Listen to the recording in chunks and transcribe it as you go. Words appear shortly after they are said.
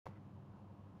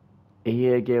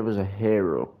EA gave us a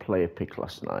hero player pick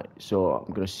last night, so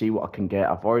I'm going to see what I can get.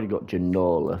 I've already got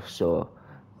Ginola, so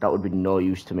that would be no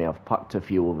use to me. I've packed a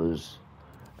few others,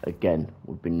 again,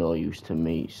 would be no use to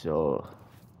me, so...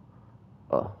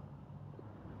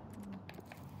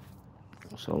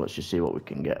 So let's just see what we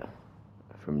can get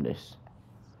from this.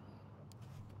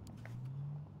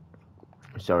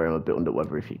 Sorry, I'm a bit under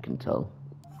weather if you can tell.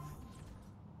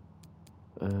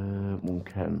 One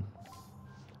chem.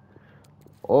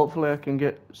 Hopefully I can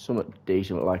get something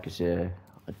decent, like I say.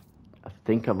 I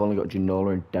think I've only got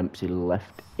Ginola and Dempsey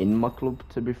left in my club,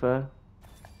 to be fair.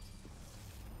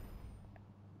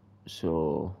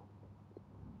 So,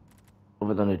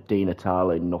 other than a Di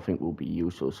Natale, nothing will be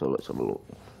useful, so let's have a look.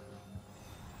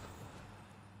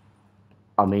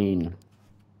 I mean,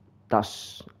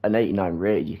 that's an 89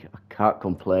 rated, I can't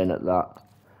complain at that.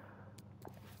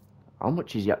 How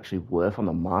much is he actually worth on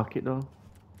the market though?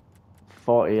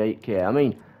 48k, I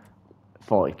mean,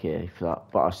 40k for that,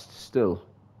 but I still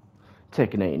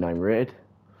take an 89 rated.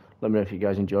 Let me know if you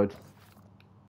guys enjoyed.